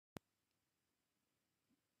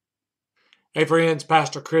Hey friends,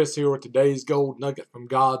 Pastor Chris here with today's Gold Nugget from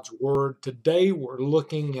God's Word. Today we're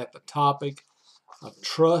looking at the topic of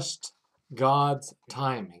trust God's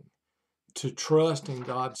timing. To trust in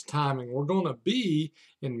God's timing. We're going to be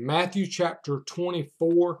in Matthew chapter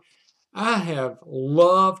 24. I have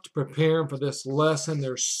loved preparing for this lesson.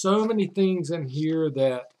 There's so many things in here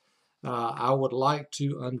that I would like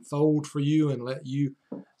to unfold for you and let you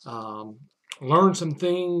learn some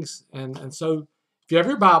things. And so if you have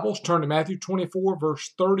your Bibles, turn to Matthew 24,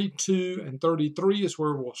 verse 32 and 33 is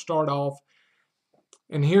where we'll start off.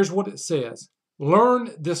 And here's what it says.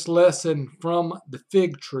 Learn this lesson from the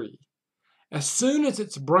fig tree. As soon as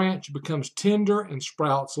its branch becomes tender and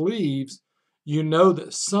sprouts leaves, you know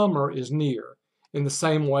that summer is near. In the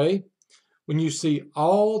same way, when you see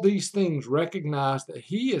all these things, recognize that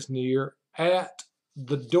He is near at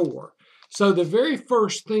the door. So the very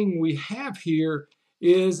first thing we have here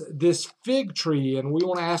is this fig tree, and we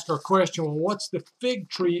want to ask our question, well, what's the fig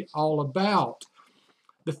tree all about?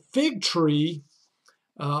 The fig tree,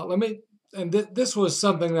 this was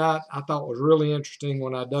something that I thought was really interesting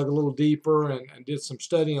when I dug a little deeper and did some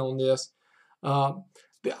study on this.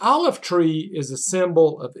 The olive tree is a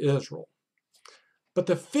symbol of Israel, but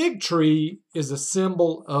the fig tree is a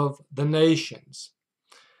symbol of the nations.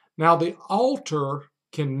 Now, the altar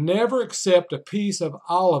can never accept a piece of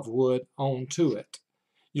olive wood onto it.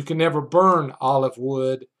 You can never burn olive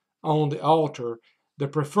wood on the altar. The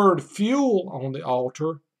preferred fuel on the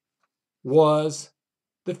altar was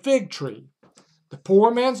the fig tree. The poor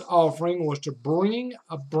man's offering was to bring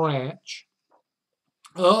a branch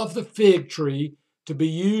of the fig tree to be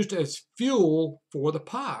used as fuel for the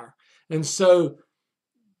fire. And so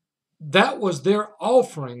that was their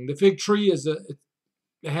offering. The fig tree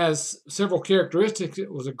it has several characteristics.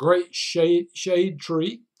 It was a great shade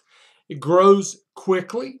tree. It grows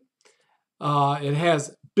quickly. It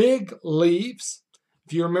has big leaves.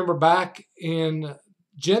 If you remember back in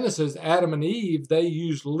Genesis, Adam and Eve, they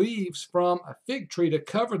used leaves from a fig tree to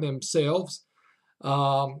cover themselves.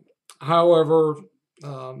 However,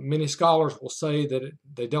 many scholars will say that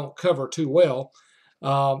they don't cover too well.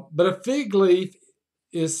 But a fig leaf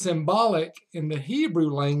is symbolic in the Hebrew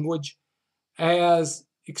language as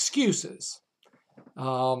excuses.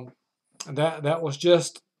 That was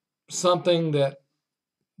just something that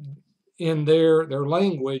in their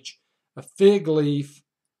language, a fig leaf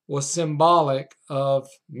was symbolic of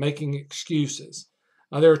making excuses.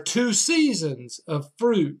 There are two seasons of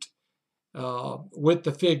fruit with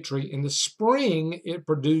the fig tree. In the spring, it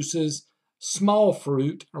produces small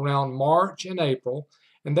fruit around March and April,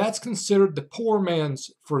 and that's considered the poor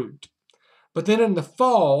man's fruit. But then in the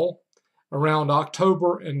fall, around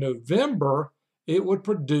October and November, it would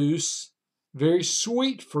produce very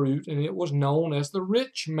sweet fruit, and it was known as the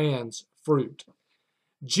rich man's fruit.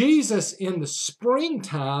 Jesus in the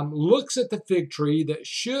springtime looks at the fig tree that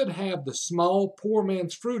should have the small poor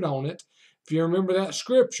man's fruit on it. If you remember that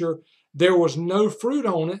scripture, there was no fruit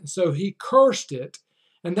on it, so he cursed it.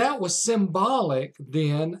 And that was symbolic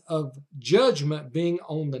then of judgment being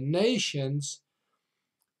on the nations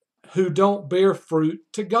who don't bear fruit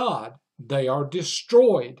to God. They are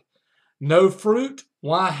destroyed. No fruit,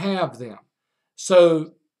 why have them?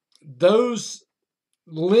 So those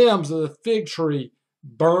limbs of the fig tree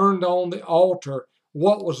burned on the altar.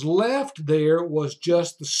 What was left there was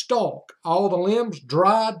just the stalk. All the limbs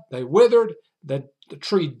dried, they withered, the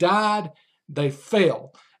tree died, they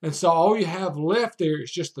fell. And so all you have left there is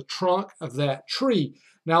just the trunk of that tree.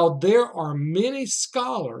 Now, there are many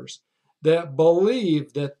scholars that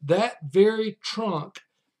believe that that very trunk,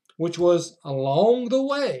 which was along the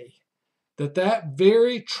way, that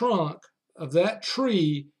very trunk of that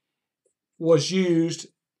tree was used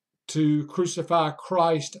to crucify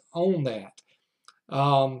Christ on that.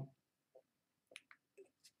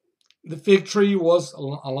 The fig tree was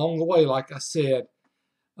along the way, like I said.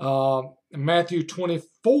 Matthew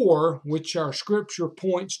 24, which our scripture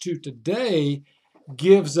points to today,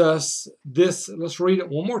 gives us this. Let's read it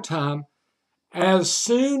one more time. As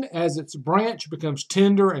soon as its branch becomes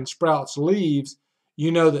tender and sprouts leaves,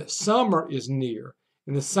 you know that summer is near.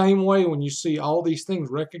 In the same way, when you see all these things,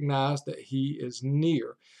 recognize that He is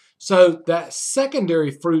near. So that secondary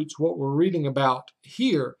fruit's what we're reading about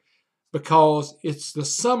here, because it's the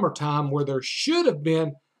summertime where there should have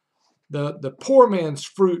been the poor man's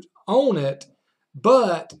fruit on it,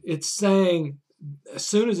 but it's saying as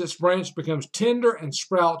soon as its branch becomes tender and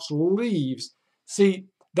sprouts leaves. See,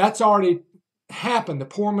 that's already happened. The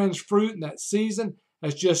poor man's fruit in that season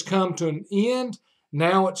has just come to an end.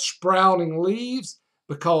 Now it's sprouting leaves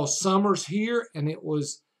because summer's here, and it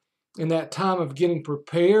was in that time of getting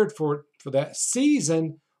prepared for that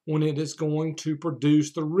season when it is going to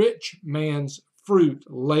produce the rich man's fruit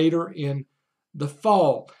later in the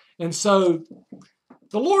fall. And so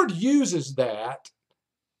the Lord uses that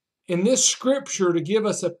in this scripture to give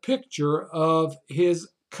us a picture of his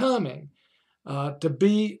coming, to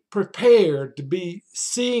be prepared, to be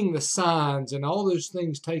seeing the signs and all those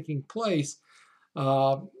things taking place.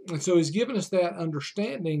 And so he's given us that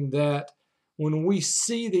understanding that when we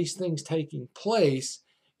see these things taking place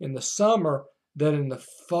in the summer, that in the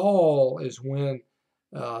fall is when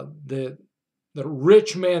the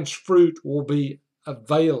rich man's fruit will be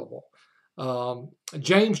available.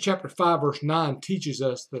 James chapter 5 verse 9 teaches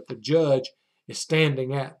us that the judge is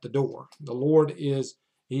standing at the door. The Lord he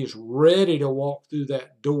is ready to walk through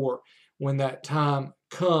that door when that time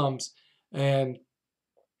comes, and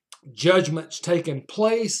judgment's taking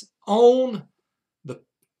place on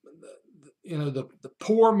the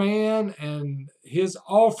poor man and his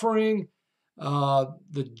offering.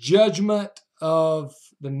 The judgment of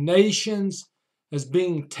the nations is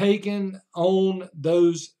being taken on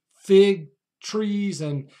those fig trees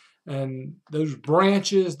and those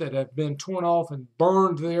branches that have been torn off and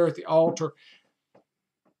burned there at the altar.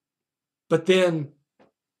 But then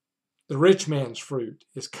the rich man's fruit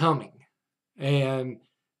is coming, and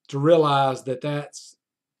to realize that that's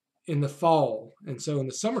in the fall. And so in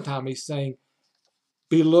the summertime, he's saying,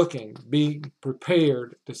 be looking, be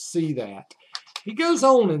prepared to see that. He goes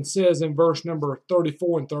on and says in verse number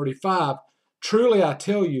 34 and 35, truly I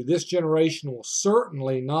tell you, this generation will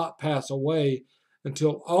certainly not pass away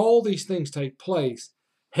until all these things take place.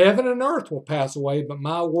 Heaven and earth will pass away, but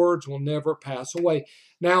my words will never pass away.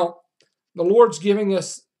 Now, the Lord's giving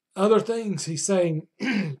us other things. He's saying,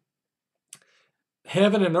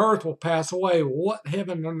 heaven and earth will pass away. What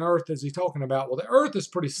heaven and earth is he talking about? Well, the earth is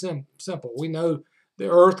pretty simple. We know the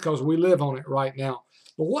earth because we live on it right now.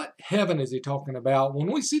 But what heaven is he talking about? When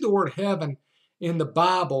we see the word heaven in the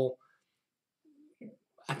Bible,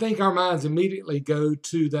 I think our minds immediately go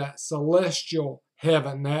to that celestial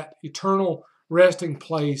heaven, that eternal resting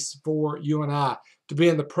place for you and I, to be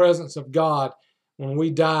in the presence of God when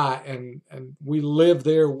we die and we live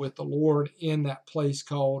there with the Lord in that place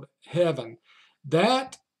called heaven.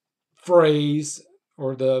 That phrase,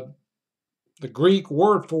 or the Greek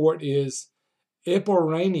word for it, is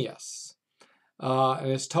Eporanius.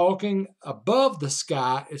 And it's talking above the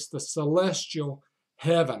sky. It's the celestial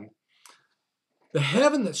heaven. The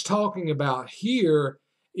heaven that's talking about here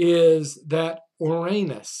is that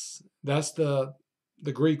Uranus. That's the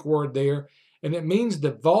Greek word there. And it means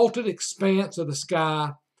the vaulted expanse of the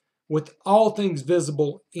sky with all things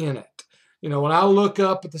visible in it. You know, when I look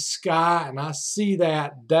up at the sky and I see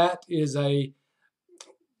that is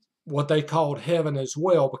what they called heaven as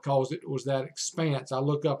well, because it was that expanse. I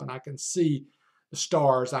look up and I can see the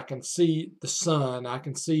stars, I can see the sun, I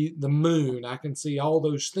can see the moon, I can see all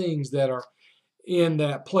those things that are in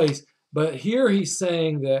that place. But here he's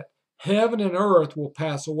saying that heaven and earth will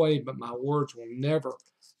pass away, but my words will never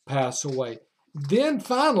pass away. Then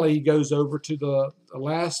finally he goes over to the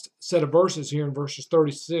last set of verses here in verses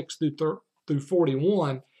 36 through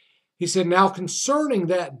 41. He said, now concerning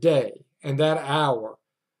that day and that hour,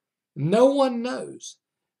 no one knows,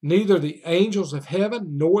 neither the angels of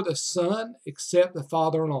heaven nor the Son, except the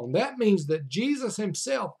Father alone. That means that Jesus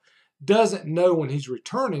himself doesn't know when he's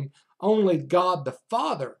returning. Only God the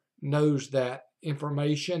Father knows that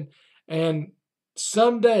information. And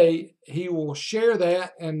someday he will share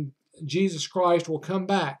that, and Jesus Christ will come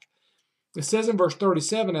back. It says in verse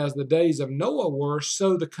 37, as the days of Noah were,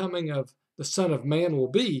 so the coming of the Son of Man will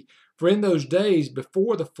be. For in those days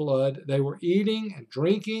before the flood, they were eating and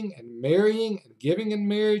drinking and marrying and giving in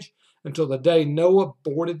marriage until the day Noah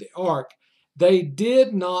boarded the ark. They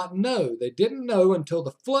did not know. They didn't know until the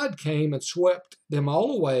flood came and swept them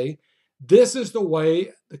all away. This is the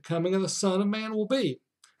way the coming of the Son of Man will be.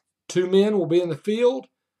 2 men will be in the field,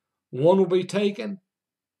 one will be taken,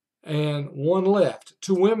 and one left.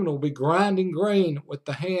 2 women will be grinding grain with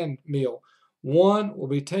the hand mill. One will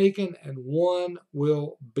be taken and one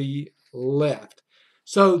will be left.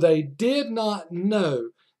 So they did not know.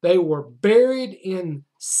 They were buried in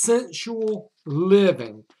sensual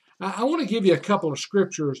living. I want to give you a couple of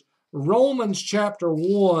scriptures. Romans chapter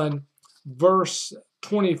 1, verse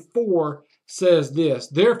 24 says this,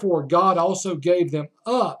 therefore God also gave them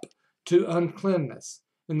up to uncleanness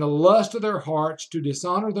in the lust of their hearts to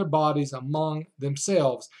dishonor their bodies among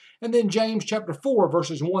themselves. And then James chapter 4,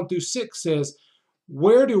 verses 1 through 6 says,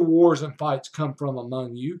 where do wars and fights come from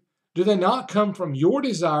among you? Do they not come from your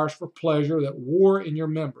desires for pleasure that war in your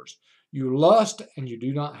members? You lust and you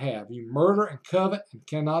do not have. You murder and covet and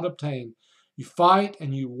cannot obtain. You fight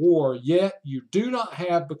and you war, yet you do not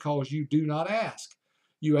have because you do not ask.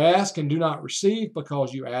 You ask and do not receive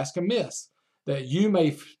because you ask amiss, that you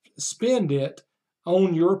may spend it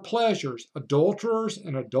on your pleasures. Adulterers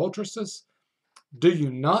and adulteresses, do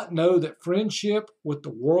you not know that friendship with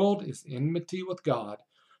the world is enmity with God?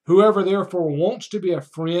 Whoever therefore wants to be a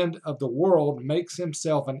friend of the world makes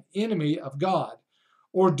himself an enemy of God.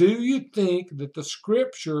 Or do you think that the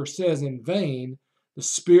Scripture says in vain, the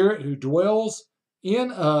Spirit who dwells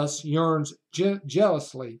in us yearns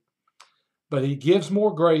jealously, but he gives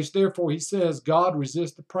more grace? Therefore he says, God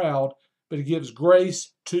resists the proud, but he gives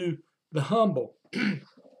grace to the humble.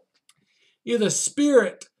 The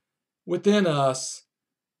Spirit within us,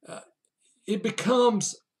 it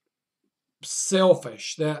becomes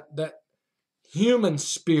selfish. That human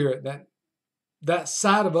spirit, that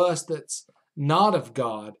side of us that's not of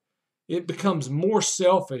God, it becomes more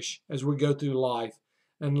selfish as we go through life.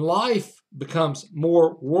 And life becomes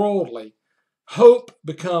more worldly. Hope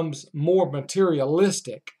becomes more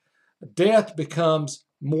materialistic. Death becomes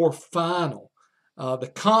more final.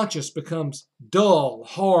 The conscience becomes dull,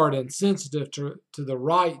 hard, and sensitive to the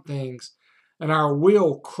right things. And our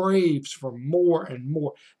will craves for more and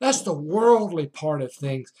more. That's the worldly part of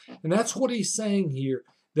things. And that's what he's saying here,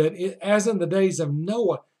 that as in the days of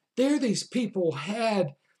Noah, there these people had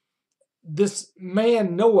this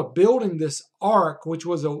man Noah building this ark, which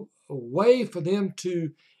was a way for them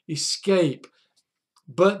to escape.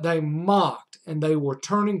 But they mocked, and they were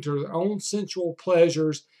turning to their own sensual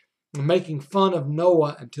pleasures and making fun of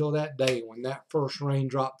Noah until that day when that first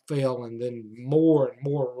raindrop fell, and then more and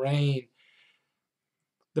more rain.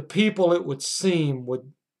 The people, it would seem,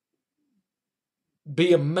 would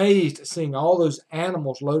be amazed at seeing all those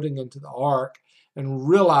animals loading into the ark and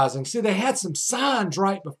realizing, see, they had some signs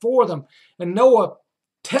right before them, and Noah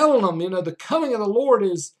telling them, the coming of the Lord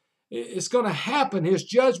is going to happen. His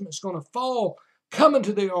judgment's going to fall. Come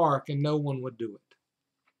into the ark, and no one would do it.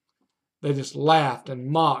 They just laughed and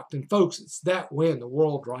mocked. And folks, it's that way in the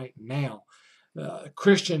world right now.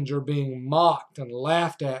 Christians are being mocked and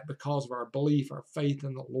laughed at because of our belief, our faith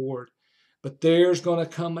in the Lord. But there's going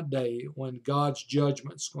to come a day when God's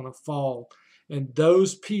judgment's going to fall. And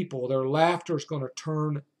those people, their laughter is going to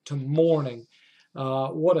turn to mourning.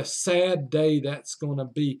 What a sad day that's going to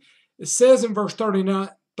be. It says in verse 39,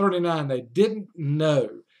 they didn't know.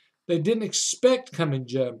 They didn't expect coming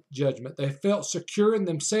judgment. They felt secure in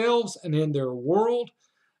themselves and in their world.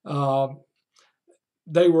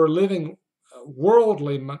 They were living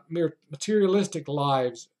worldly, materialistic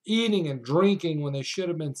lives, eating and drinking when they should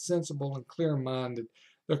have been sensible and clear-minded.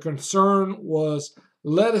 Their concern was,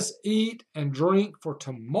 let us eat and drink, for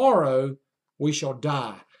tomorrow we shall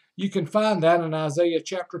die. You can find that in Isaiah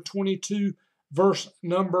chapter 22, verse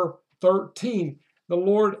number 13. The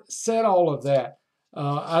Lord said all of that.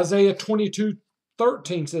 Isaiah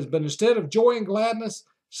 22:13 says, but instead of joy and gladness,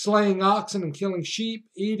 slaying oxen and killing sheep,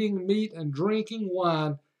 eating meat and drinking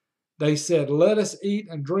wine, they said, let us eat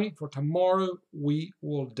and drink, for tomorrow we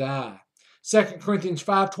will die. 2 Corinthians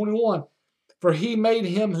 5:21, for he made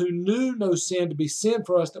him who knew no sin to be sin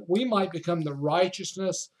for us, that we might become the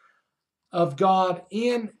righteousness of God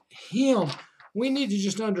in him. We need to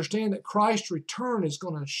just understand that Christ's return is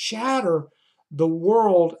going to shatter the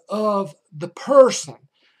world of the person.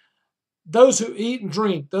 Those who eat and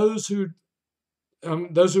drink, those who eat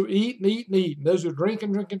and eat and eat, those who drink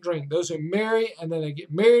and drink and drink, those who marry and then they get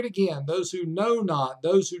married again, those who know not,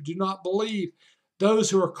 those who do not believe, those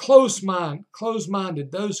who are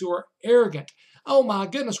close-minded, those who are arrogant. Oh my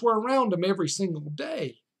goodness, we're around them every single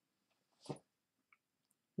day.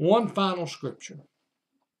 One final scripture.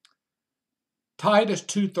 Titus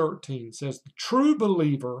 2:13 says, the true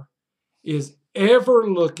believer is ever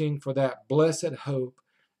looking for that blessed hope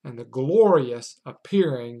and the glorious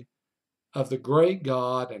appearing of the great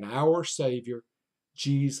God and our Savior,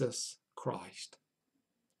 Jesus Christ.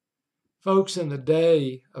 Folks, in the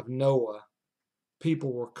day of Noah,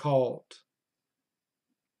 people were caught,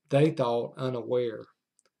 they thought, unaware.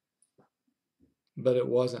 But it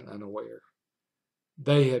wasn't unaware.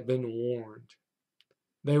 They had been warned.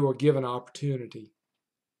 They were given opportunity.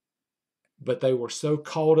 But they were so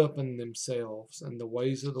caught up in themselves and the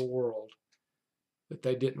ways of the world that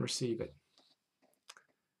they didn't receive it.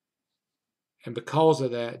 And because of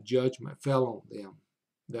that, judgment fell on them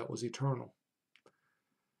that was eternal.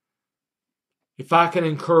 If I can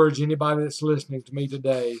encourage anybody that's listening to me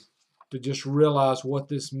today to just realize what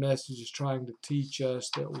this message is trying to teach us,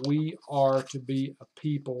 that we are to be a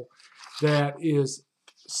people that is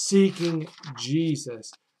seeking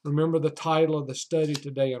Jesus. Remember the title of the study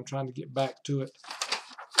today, I'm trying to get back to it,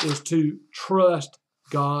 is to trust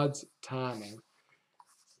God's timing.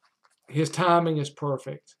 His timing is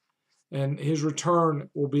perfect, and his return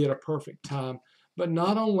will be at a perfect time. But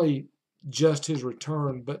not only just his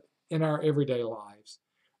return, but in our everyday lives.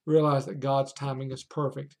 Realize that God's timing is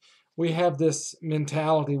perfect. We have this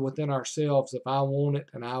mentality within ourselves of I want it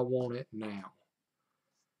and I want it now.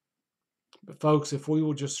 But folks, if we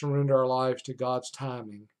will just surrender our lives to God's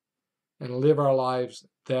timing and live our lives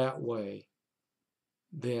that way,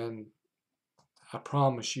 then I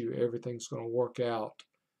promise you everything's going to work out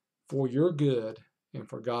for your good and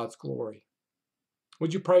for God's glory.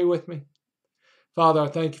 Would you pray with me? Father, I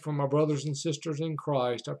thank you for my brothers and sisters in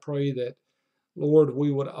Christ. I pray that, Lord,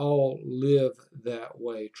 we would all live that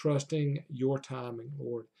way, trusting your timing,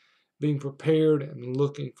 Lord, being prepared and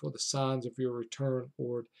looking for the signs of your return,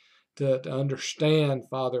 Lord, to understand,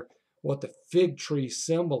 Father, what the fig tree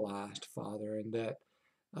symbolized, Father, and that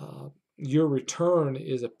your return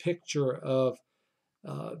is a picture of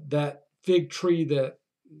that fig tree that,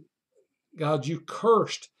 God, you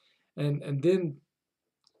cursed. And then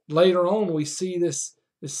later on, we see this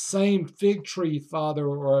same fig tree, Father,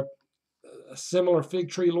 or a similar fig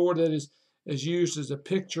tree, Lord, that is used as a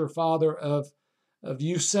picture, Father, of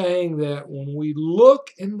you saying that when we look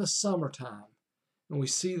in the summertime and we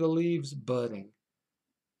see the leaves budding,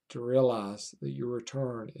 to realize that your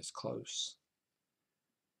return is close.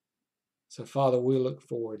 So, Father, we look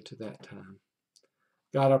forward to that time.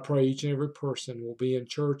 God, I pray each and every person will be in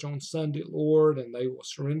church on Sunday, Lord, and they will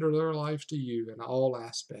surrender their lives to you in all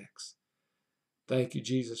aspects. Thank you,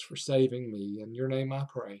 Jesus, for saving me. In your name I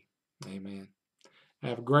pray. Amen.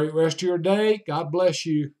 Have a great rest of your day. God bless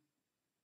you.